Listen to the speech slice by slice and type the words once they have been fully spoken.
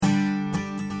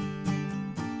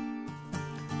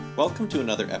Welcome to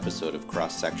another episode of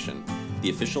Cross Section, the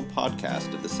official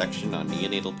podcast of the section on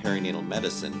neonatal perinatal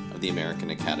medicine of the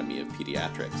American Academy of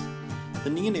Pediatrics. The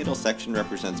neonatal section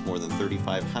represents more than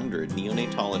 3,500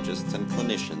 neonatologists and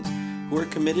clinicians who are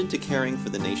committed to caring for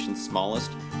the nation's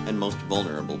smallest and most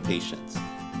vulnerable patients.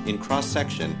 In Cross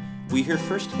Section, we hear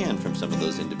firsthand from some of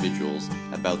those individuals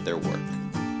about their work.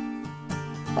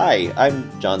 Hi,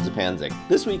 I'm John Zupanzik.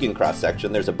 This week in Cross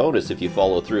Section, there's a bonus if you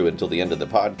follow through until the end of the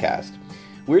podcast.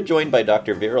 We're joined by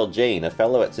Dr. Viral Jain, a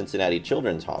fellow at Cincinnati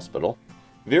Children's Hospital.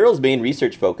 Viral's main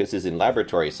research focus is in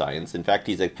laboratory science. In fact,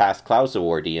 he's a past Klaus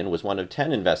awardee and was one of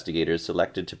 10 investigators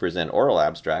selected to present oral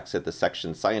abstracts at the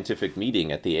section's scientific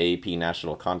meeting at the AAP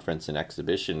National Conference and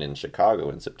Exhibition in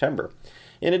Chicago in September.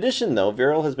 In addition, though,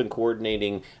 Viral has been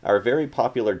coordinating our very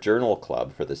popular journal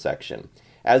club for the section.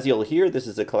 As you'll hear, this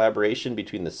is a collaboration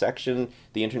between the section,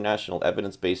 the International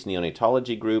Evidence-Based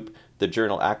Neonatology Group, the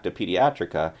journal Acta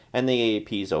Pediatrica, and the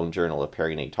AAP's own Journal of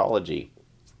Perinatology.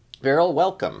 Viral,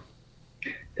 welcome.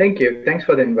 Thank you. Thanks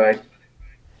for the invite.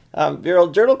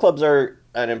 Viral, journal clubs are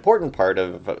an important part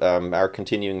of our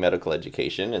continuing medical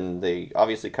education, and they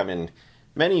obviously come in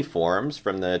many forms,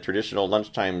 from the traditional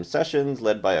lunchtime sessions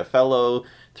led by a fellow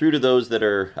through to those that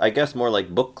are, I guess, more like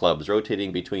book clubs,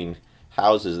 rotating between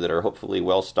houses that are hopefully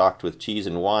well stocked with cheese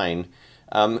and wine.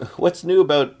 What's new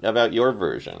about your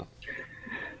version?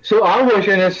 So our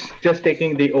version is just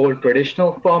taking the old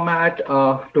traditional format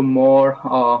to more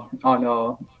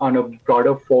on a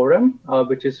broader forum,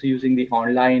 which is using the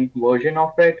online version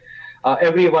of it.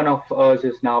 Every one of us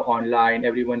is now online.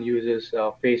 Everyone uses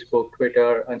Facebook,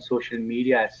 Twitter, and social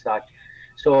media as such.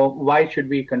 So why should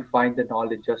we confine the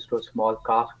knowledge just to a small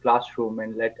classroom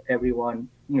and let everyone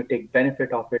take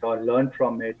benefit of it or learn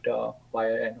from it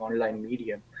via an online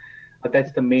medium?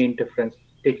 That's the main difference.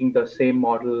 Taking the same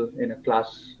model in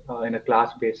a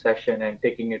class-based session and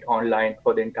taking it online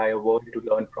for the entire world to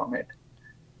learn from it.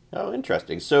 Oh,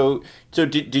 interesting. So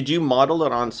did you model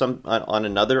it on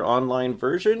another online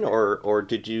version, or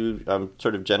did you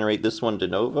sort of generate this one de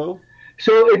novo?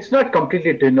 So it's not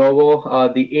completely de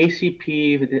novo. The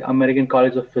ACP, the American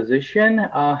College of Physicians,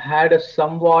 had a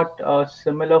somewhat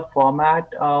similar format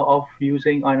of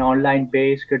using an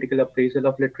online-based critical appraisal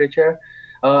of literature,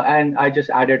 and I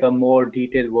just added a more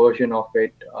detailed version of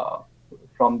it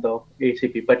from the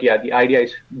ACP. But yeah, the idea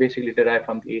is basically derived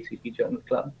from the ACP Journal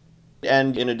Club.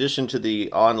 And in addition to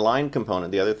the online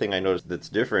component, the other thing I noticed that's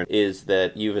different is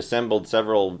that you've assembled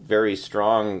several very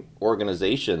strong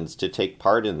organizations to take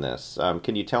part in this.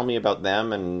 Can you tell me about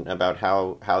them and about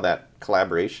how that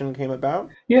collaboration came about?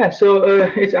 Yeah, so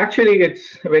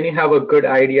it's when you have a good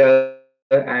idea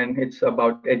and it's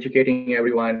about educating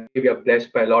everyone. We are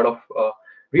blessed by a lot of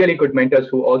really good mentors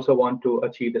who also want to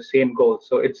achieve the same goal.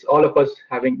 So it's all of us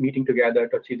meeting together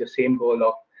to achieve the same goal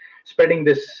of spreading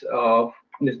this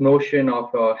notion of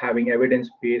having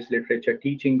evidence-based literature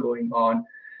teaching going on.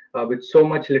 With so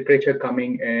much literature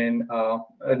coming in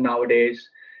nowadays,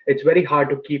 it's very hard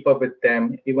to keep up with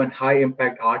them. Even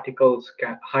high-impact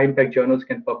journals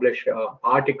can publish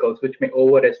articles which may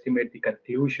overestimate the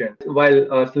conclusion, while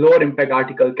a lower-impact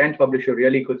article can publish a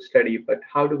really good study. But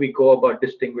how do we go about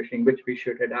distinguishing which we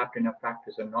should adapt in our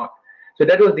practice or not? So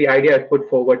that was the idea I put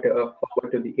forward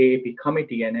to the AAP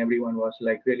committee, and everyone was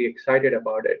really excited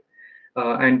about it.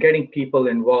 And getting people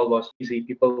involved was easy.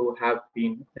 People who have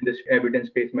been in this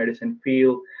evidence-based medicine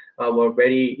field were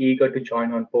very eager to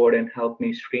join on board and help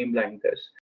me streamline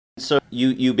this. So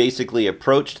you basically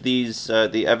approached these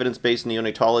the evidence-based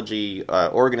neonatology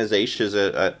organization as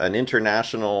an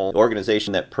international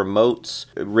organization that promotes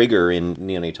rigor in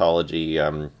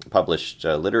neonatology published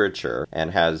literature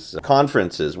and has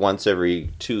conferences once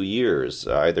every 2 years,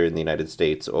 either in the United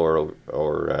States or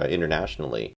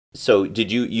internationally. So did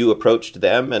you approached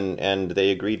them and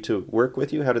they agreed to work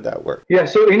with you? How did that work? Yeah,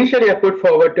 so initially I put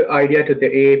forward the idea to the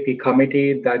AAP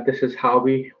committee that this is how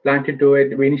we plan to do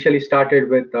it. We initially started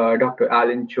with Dr.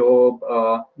 Alan Job,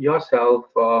 yourself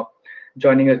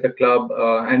joining us the club,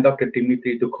 and Dr.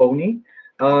 Dimitri Duchovny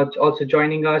also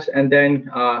joining us. And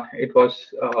then it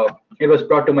was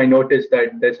brought to my notice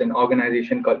that there's an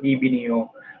organization called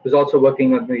EBNEO who's also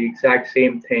working on the exact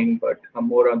same thing, but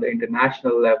more on the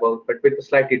international level, but with a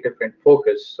slightly different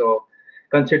focus. So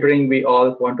considering we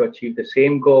all want to achieve the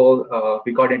same goal,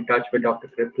 we got in touch with Dr.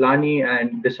 Kripalani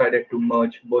and decided to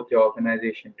merge both the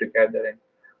organizations together and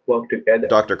work together.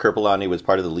 Dr. Kripalani was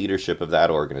part of the leadership of that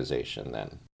organization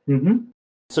then. Mm-hmm.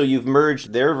 So you've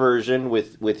merged their version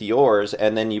with yours,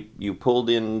 and then you pulled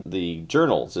in the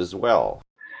journals as well.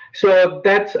 So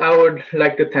I would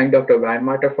like to thank Dr. Van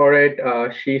Mater for it.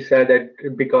 She said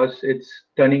that because it's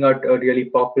turning out a really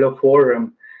popular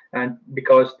forum, And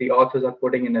because the authors are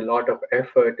putting in a lot of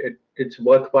effort, it's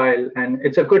worthwhile, and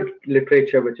it's a good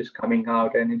literature which is coming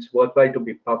out, and it's worthwhile to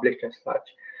be published as such.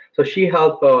 So she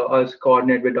helped us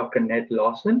coordinate with Dr. Ned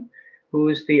Lawson, who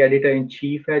is the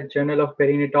editor-in-chief at Journal of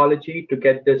Perinatology, to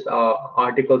get this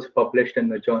articles published in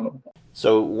the journal.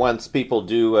 So once people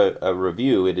do a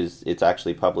review, it's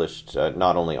actually published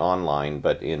not only online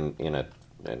but in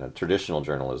a traditional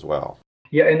journal as well.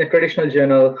 Yeah, in the traditional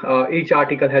journal, each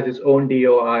article has its own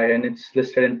DOI, and it's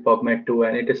listed in PubMed too,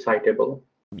 and it is citable.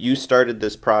 You started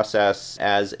this process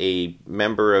as a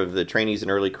member of the Trainees in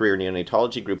Early Career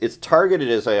Neonatology group. It's targeted,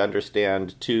 as I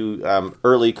understand, to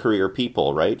early career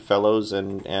people, right? Fellows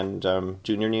and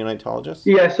junior neonatologists?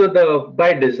 Yeah, so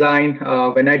by design,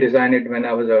 when I designed it when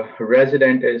I was a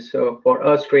resident, is for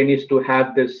us trainees to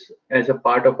have this as a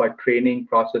part of our training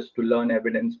process to learn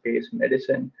evidence-based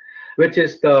medicine, which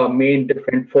is the main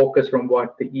different focus from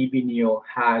what the EB Neo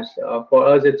has. For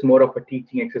us, it's more of a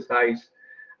teaching exercise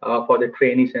for the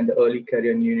trainees and the early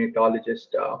career neonatologist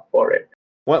for it.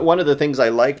 One of the things I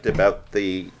liked about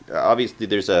obviously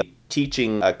there's a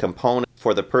teaching component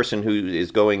for the person who is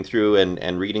going through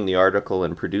and reading the article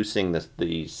and producing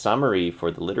the summary for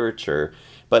the literature,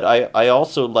 but I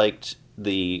also liked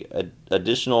the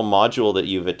additional module that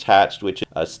you've attached, which is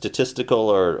a statistical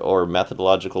or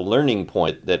methodological learning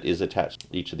point that is attached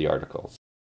to each of the articles.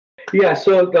 Yeah,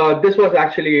 so this was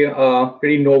actually a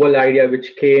pretty novel idea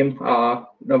which came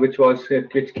up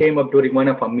during one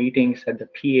of our meetings at the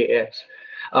PAS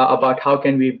about how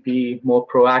can we be more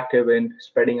proactive in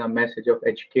spreading a message of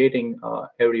educating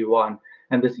everyone.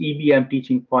 And this EBM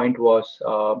teaching point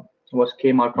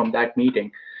came out from that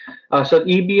meeting. So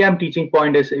EBM teaching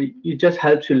point is it just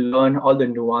helps you learn all the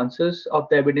nuances of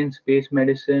the evidence-based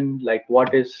medicine, like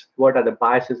what are the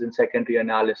biases in secondary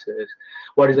analysis,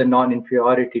 what is a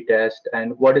non-inferiority test,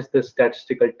 and what is the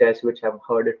statistical test, which I've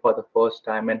heard it for the first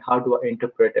time, and how do I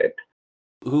interpret it?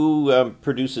 Who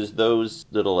produces those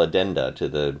little addenda to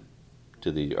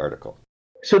the article?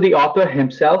 So the author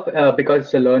himself, because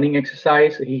it's a learning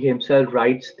exercise, he himself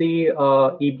writes the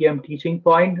EBM teaching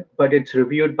point, but it's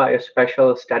reviewed by a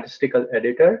special statistical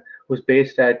editor who's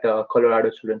based at Colorado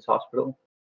Children's Hospital.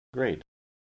 Great.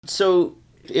 So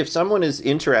if someone is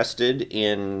interested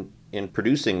in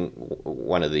producing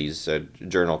one of these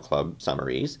journal club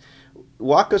summaries,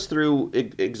 walk us through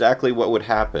exactly what would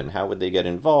happen. How would they get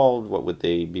involved? What would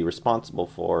they be responsible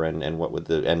for? And what would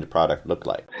the end product look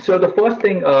like? So the first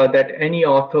thing that any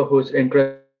author who's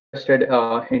interested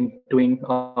in doing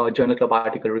a journal club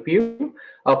article review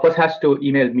first has to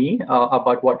email me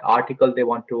about what article they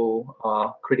want to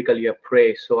critically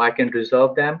appraise, so I can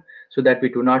reserve them so that we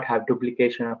do not have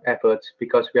duplication of efforts,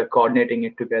 because we are coordinating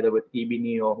it together with EB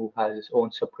Neo, who has its own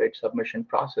separate submission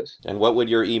process. And what would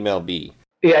your email be?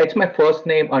 Yeah, it's my first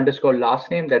name _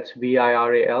 last name. That's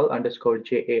VIRAL _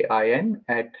 JAIN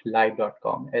at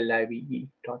live.com,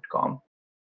 LIVE.com.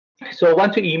 So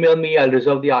once you email me, I'll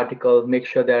reserve the article, make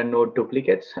sure there are no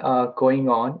duplicates going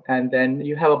on. And then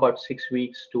you have about 6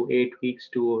 weeks to 8 weeks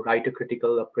to write a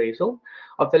critical appraisal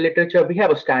of the literature. We have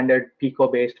a standard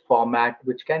PICO-based format,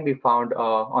 which can be found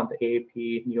on the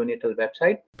AAP neonatal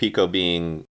website. PICO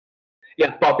being?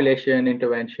 Yeah, population,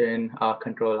 intervention,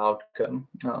 control outcome.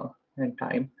 And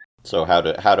time. So how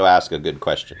to ask a good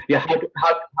question? Yeah,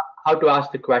 how to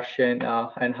ask the question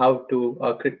and how to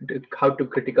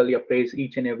critically appraise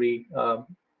each and every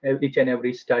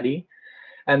study,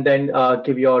 and then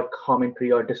give your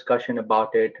commentary or discussion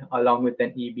about it along with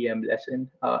an EBM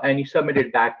lesson, and you submit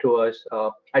it back to us.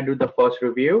 I do the first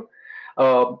review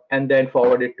and then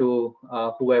forward it to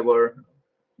whoever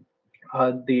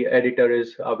the editor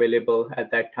is available at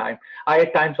that time. I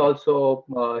at times also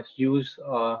use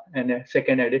a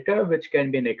second editor, which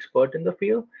can be an expert in the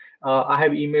field. I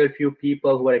have emailed few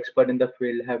people who are expert in the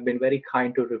field, have been very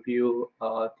kind to review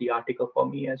the article for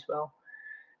me as well.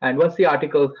 And once the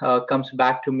article comes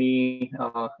back to me,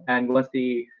 and once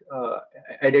the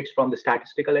edits from the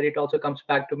statistical edit also comes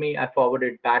back to me, I forward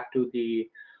it back to the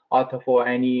author for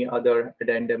any other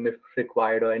addendum if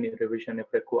required, or any revision if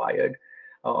required.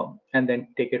 And then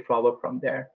take it forward from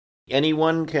there.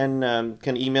 Anyone can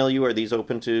email you? Are these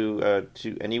open to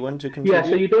anyone to contribute? Yeah,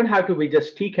 so you don't have to be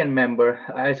just TCAN member.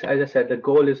 As I said, the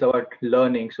goal is about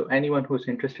learning. So anyone who's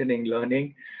interested in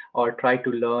learning or try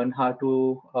to learn how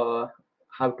to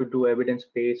do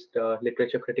evidence-based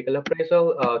literature critical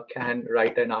appraisal can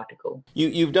write an article.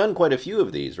 You've done quite a few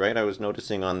of these, right? I was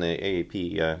noticing on the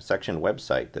AAP section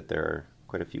website that there are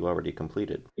quite a few already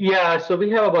completed. Yeah, so we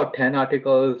have about 10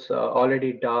 articles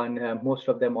already done, most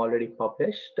of them already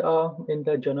published in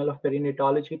the Journal of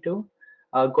Perinatology too.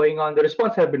 going on. The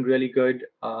response has been really good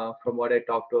from what I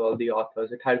talked to all the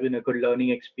authors. It has been a good learning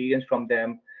experience from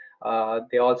them.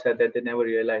 They all said that they never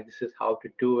realized this is how to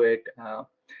do it.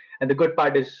 And the good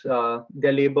part is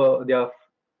their labor,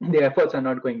 their efforts are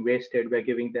not going wasted. We're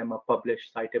giving them a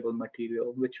published citable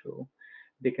material, which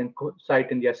they can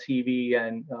cite in their CV,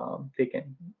 and they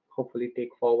can hopefully take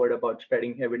forward about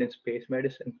spreading evidence-based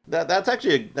medicine. That's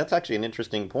actually an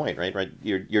interesting point, right? Right,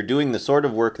 you're doing the sort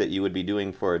of work that you would be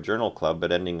doing for a journal club,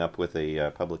 but ending up with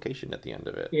a publication at the end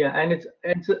of it. Yeah, and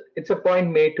it's a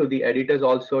point made to the editors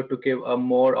also to give a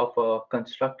more of a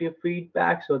constructive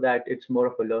feedback, so that it's more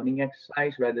of a learning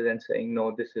exercise rather than saying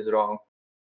no, this is wrong.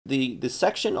 The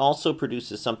section also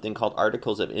produces something called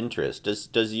articles of interest.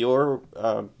 Does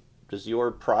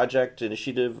your project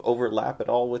initiative overlap at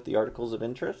all with the articles of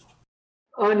interest?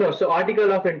 No, so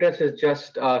article of interest is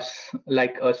just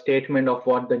like a statement of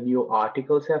what the new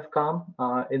articles have come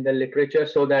in the literature,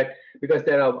 so that because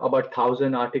there are about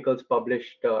 1,000 articles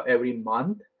published every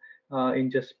month in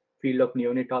just field of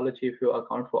neonatology, if you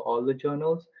account for all the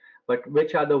journals, but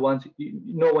which are the ones,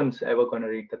 no one's ever going to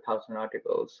read the 1,000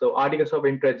 articles. So articles of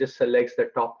interest just selects the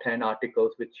top 10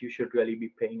 articles which you should really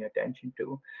be paying attention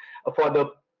to,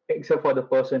 except for the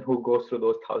person who goes through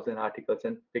those 1,000 articles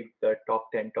and pick the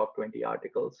top 10, top 20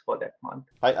 articles for that month.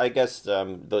 I guess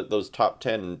those top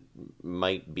 10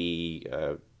 might be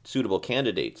suitable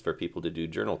candidates for people to do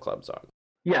journal clubs on.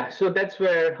 Yeah, so that's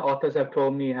where authors have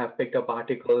told me have picked up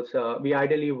articles. We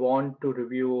ideally want to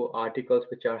review articles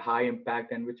which are high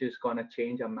impact and which is going to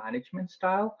change our management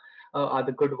style. Are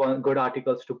the good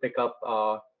articles to pick up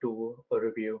to a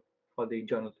review for the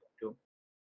journal too.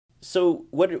 So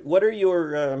what are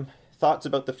your thoughts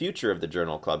about the future of the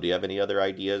journal club? Do you have any other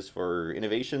ideas for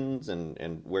innovations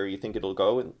and where you think it'll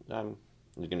go? And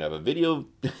you're going to have a video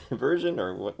version,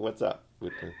 or what's up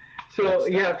with the... So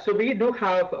yeah, so we do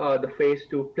have the phase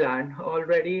 2 plan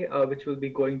already, which will be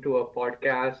going to a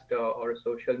podcast or a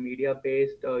social media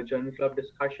based journal club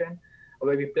discussion,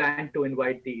 where we plan to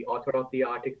invite the author of the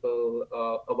article,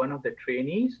 one of the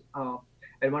trainees,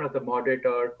 and one of the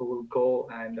moderator who will go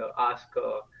and ask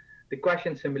the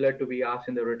question similar to we asked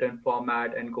in the written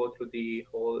format and go through the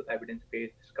whole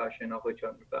evidence-based discussion of a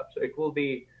journal club. So it will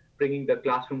be bringing the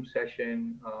classroom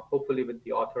session, hopefully with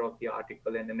the author of the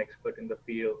article and an expert in the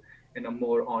field, in a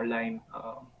more online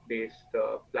based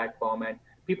platform, and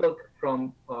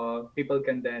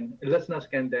listeners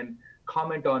can then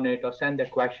comment on it or send their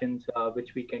questions,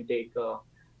 which we can take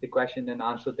the question and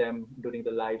answer them during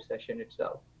the live session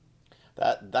itself.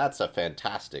 That's a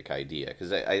fantastic idea,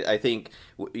 because I think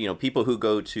people who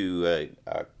go to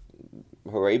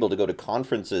who are able to go to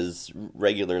conferences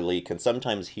regularly can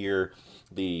sometimes hear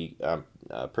the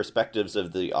perspectives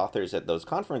of the authors at those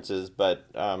conferences, but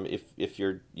if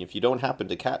you don't happen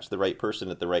to catch the right person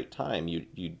at the right time,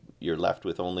 you're left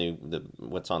with only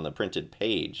what's on the printed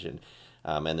page, and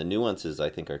the nuances, I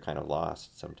think, are kind of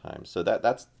lost sometimes. So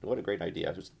that's what a great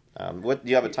idea. What do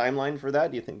you have a timeline for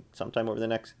that? Do you think sometime over the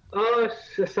next?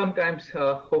 Sometimes,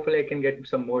 hopefully, I can get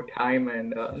some more time,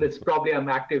 and I'm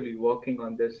actively working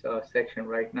on this section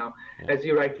right now. Yeah. As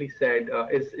you rightly said,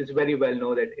 it's very well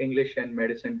known that English and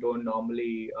medicine don't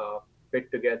normally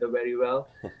fit together very well.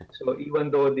 So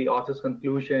even though the author's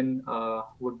conclusion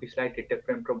would be slightly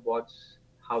different from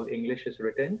how English is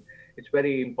written, it's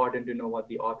very important to know what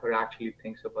the author actually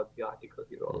thinks about the article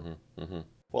he wrote. Mm-hmm, mm-hmm.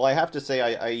 Well, I have to say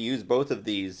I use both of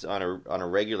these on a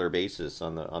regular basis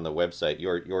on the website.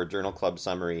 Your journal club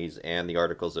summaries and the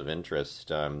articles of interest,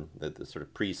 the sort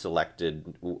of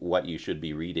pre-selected what you should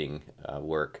be reading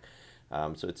work.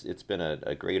 So it's been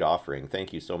a great offering.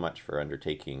 Thank you so much for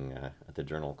undertaking the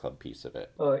journal club piece of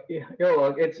it.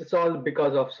 It's all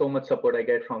because of so much support I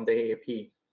get from the AAP.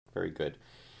 Very good.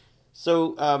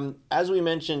 So, as we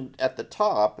mentioned at the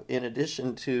top, in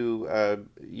addition to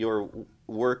your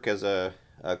work as a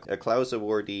Klaus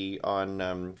awardee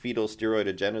on fetal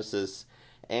steroidogenesis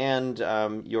and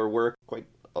your work, quite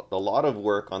a lot of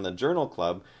work on the Journal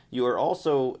Club, you are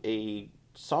also a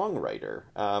songwriter.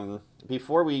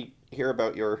 Before we hear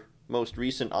about your most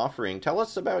recent offering, tell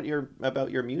us about your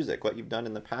music, what you've done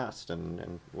in the past,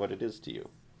 and what it is to you.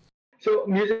 So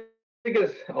music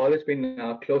has always been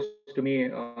close to me.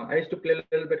 I used to play a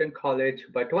little bit in college,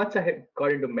 but once I had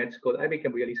got into med school, I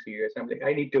became really serious. I'm like,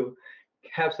 I need to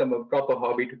have some proper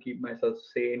hobby to keep myself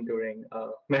sane during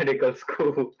medical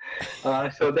school.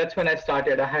 So that's when I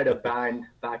started. I had a band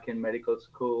back in medical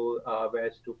school where I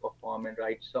used to perform and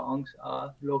write songs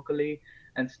locally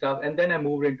and stuff. And then I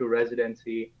moved into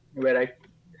residency where I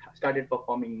started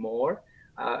performing more.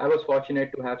 I was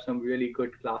fortunate to have some really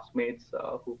good classmates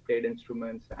who played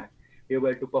instruments, and be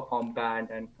able to perform band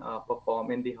and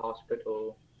perform in the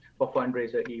hospital for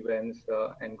fundraiser events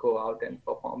and go out and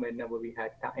perform whenever we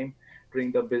had time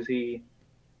during the busy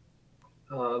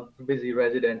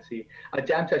residency. A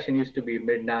jam session used to be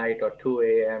midnight or 2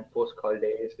 a.m. post call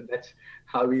days. So that's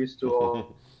how we used to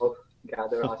all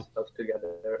gather ourselves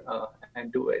together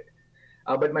and do it.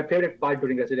 But my favorite part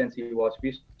during residency was we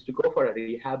used to go for a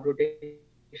rehab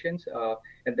rotations.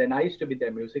 And then I used to be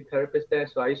their music therapist there.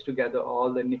 So I used to gather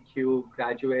all the NICU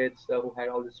graduates who had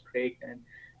all this trach and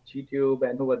G-tube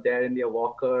and who were there in their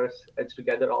walkers. I used to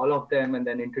gather all of them and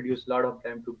then introduce a lot of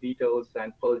them to Beatles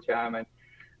and Pearl Jam and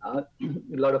a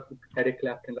lot of Eric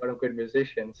Clapton, a lot of good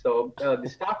musicians. So the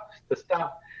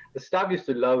staff used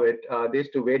to love it. They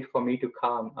used to wait for me to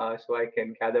come so I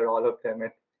can gather all of them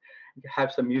and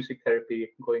have some music therapy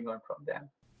going on from them.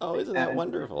 Oh, isn't that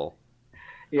wonderful?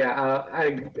 Yeah,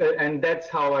 and that's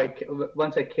how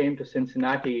once I came to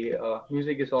Cincinnati,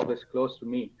 music is always close to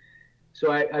me.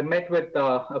 So I met with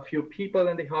a few people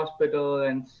in the hospital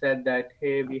and said that,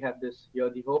 hey, we have this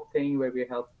You're the Hope thing where we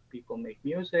help people make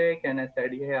music. And I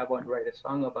said, yeah, I want to write a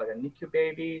song about a NICU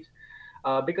babies.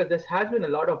 Because there has been a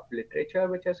lot of literature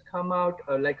which has come out,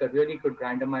 like a really good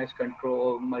randomized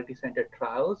control multi-center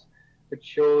trials, which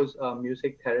shows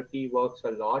music therapy works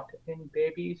a lot in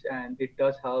babies and it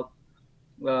does help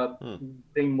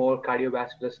bring more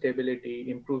cardiovascular stability,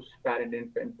 improves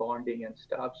parent-infant bonding and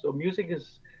stuff. So music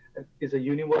is a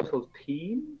universal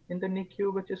theme in the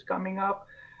NICU, which is coming up.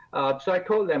 So I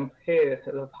told them, hey,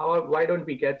 why don't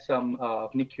we get some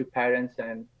NICU parents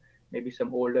and maybe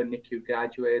some older NICU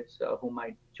graduates who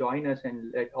might join us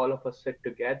and let all of us sit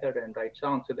together and write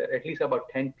songs. So there are at least about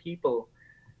 10 people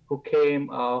who came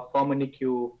from a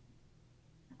NICU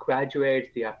graduates,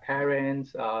 their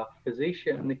parents,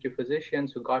 NICU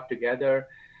physicians who got together,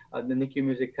 the NICU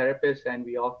music therapists, and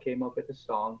we all came up with a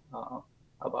song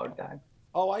about that.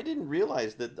 Oh, I didn't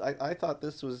realize that. I thought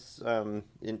this was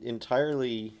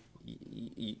entirely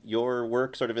your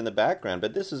work sort of in the background,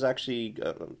 but this is actually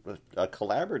a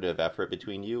collaborative effort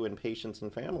between you and patients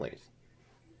and families.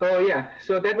 Oh yeah,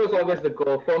 so that was always the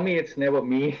goal. For me, it's never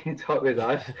me; it's always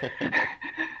us.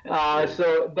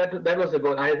 So that was the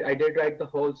goal. I did write the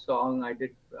whole song. I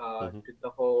did did the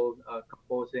whole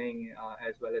composing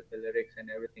as well as the lyrics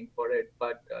and everything for it.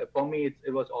 But for me,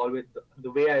 it was always the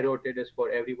way I wrote it is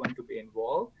for everyone to be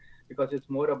involved because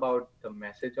it's more about the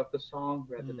message of the song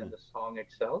rather than the song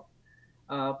itself.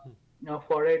 Now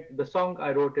for it, the song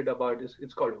I wrote it about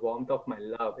it's called "Warmth of My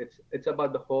Love." It's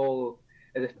about the whole.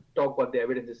 As I talk what the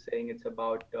evidence is saying, it's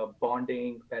about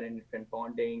bonding, parent-infant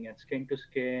bonding, and skin to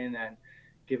skin, and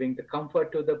giving the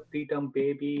comfort to the preterm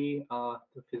baby,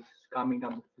 calming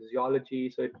down the physiology.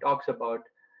 So it talks about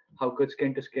how good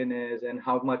skin to skin is and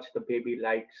how much the baby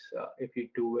likes if you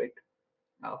do it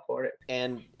for it.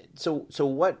 And so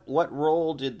what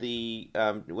role did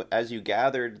as you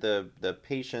gathered the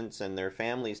patients and their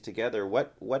families together?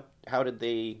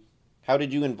 How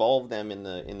did you involve them in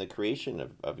the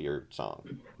creation of your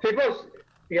song?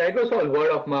 It was all word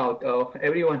of mouth.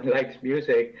 Everyone likes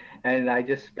music, and I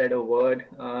just spread a word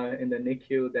in the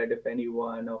NICU that if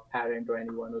anyone, or parent, or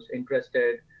anyone who's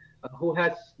interested, who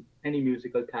has any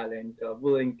musical talent,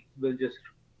 will just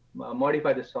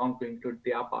modify the song to include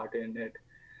their part in it,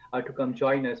 to come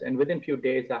join us. And within few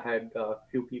days, I had a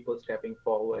few people stepping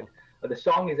forward. The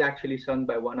song is actually sung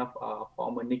by one of our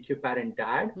former NICU parent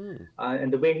dad.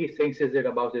 And the way he sings is it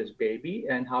about his baby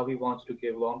and how he wants to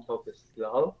give warmth of his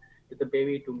love to the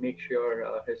baby to make sure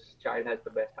his child has the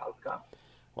best outcome.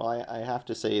 Well, I have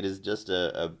to say it is just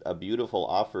a beautiful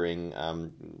offering.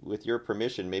 With your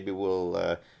permission, maybe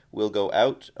we'll go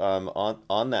out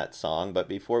on that song. But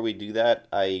before we do that,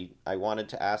 I wanted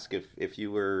to ask if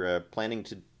you were planning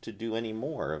to do any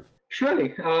more of.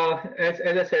 Surely. As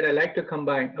I said, I like to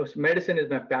combine. Medicine is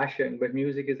my passion, but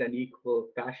music is an equal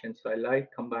passion. So I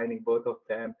like combining both of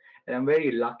them. And I'm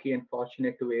very lucky and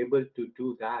fortunate to be able to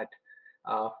do that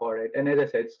for it. And as I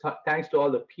said, thanks to all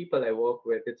the people I work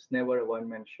with. It's never a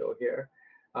one-man show here.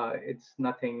 It's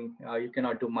nothing, you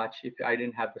cannot do much if I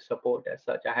didn't have the support as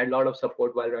such. I had a lot of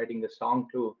support while writing the song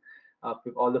too.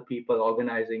 All the people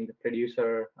organizing, the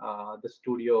producer, the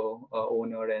studio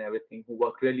owner and everything who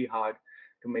worked really hard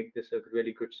to make this a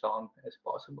really good song as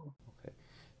possible. Okay.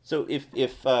 So if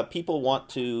people want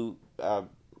to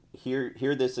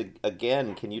hear this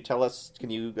again, can you tell us,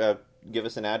 give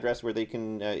us an address where they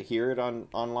can hear it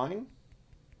online?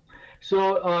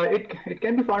 So it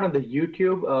can be found on the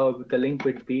YouTube. The link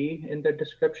would be in the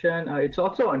description. It's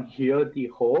also on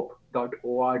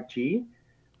hearthehope.org.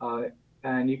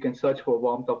 And you can search for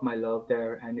Warmth of My Love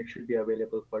there, and it should be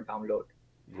available for download.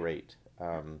 Great.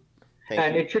 Thank you.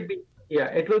 It should be Yeah,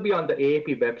 it will be on the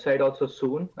AAP website also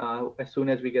soon. As soon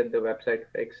as we get the website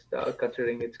fixed,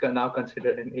 considering it's now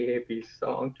considered an AAP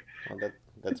song. Well,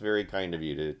 that's very kind of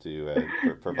you to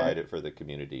provide Yeah. it for the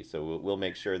community. So we'll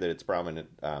make sure that it's prominent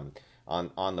on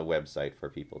the website for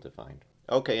people to find.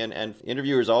 Okay, and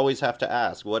interviewers always have to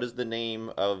ask, what was the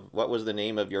name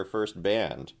of your first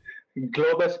band?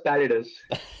 Globus Pallidus.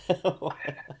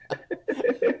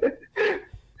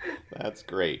 That's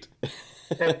great.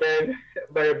 And then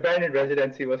my band in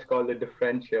residency was called the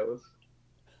Differentials.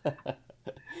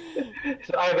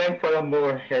 So I went for a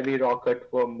more heavy rocker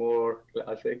to a more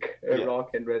classic Yeah.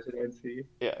 rock in residency.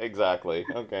 Yeah, exactly.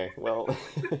 Okay. Well,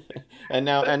 and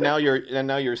now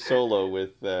you're solo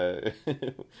with with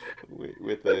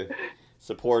the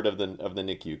support of the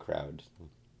NICU crowd.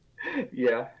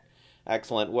 Yeah.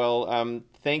 Excellent. Well,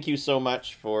 thank you so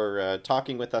much for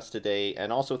talking with us today,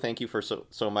 and also thank you for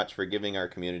so much for giving our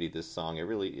community this song. It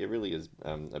really is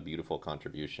a beautiful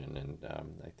contribution, and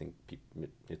I think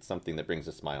it's something that brings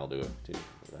a smile to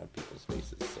people's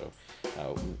faces. So,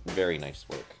 very nice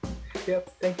work. Yep.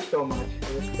 Thank you so much.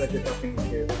 It was a pleasure talking to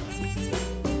you.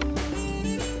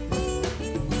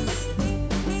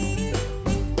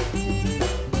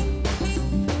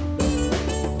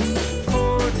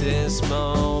 This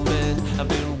moment I've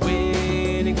been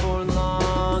waiting for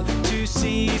long. 2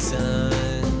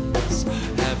 seasons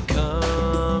have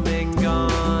come and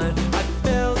gone. I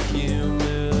felt you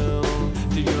move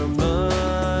through your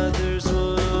mother's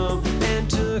womb and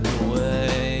took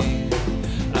away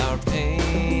our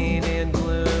pain and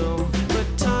gloom. But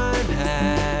time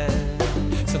had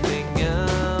something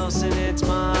else in its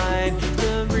mind.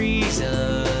 The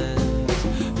reasons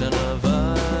none of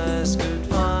us could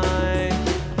find.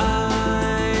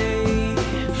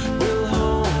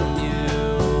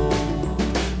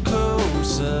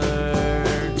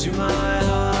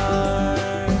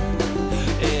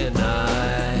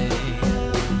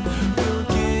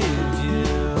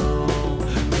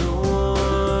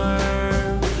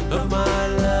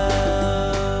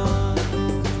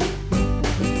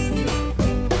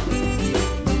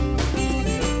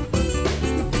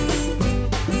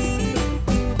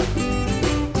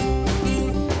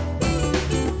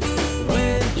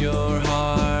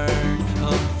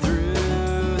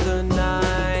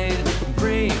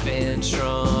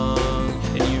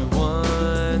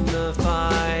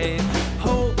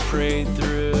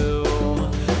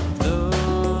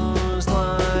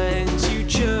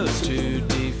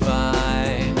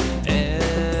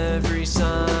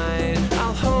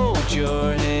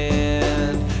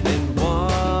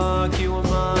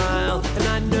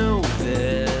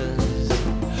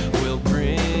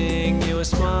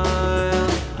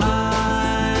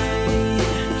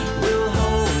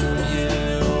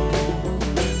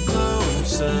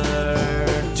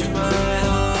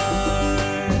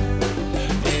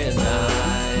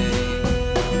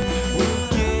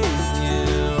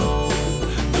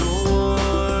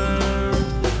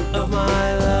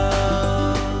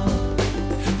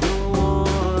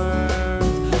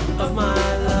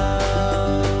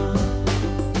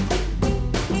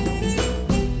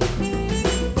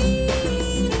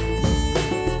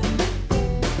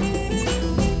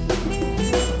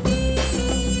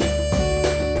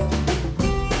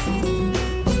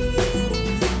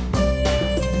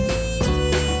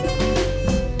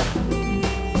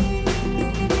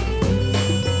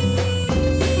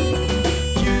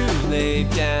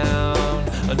 Down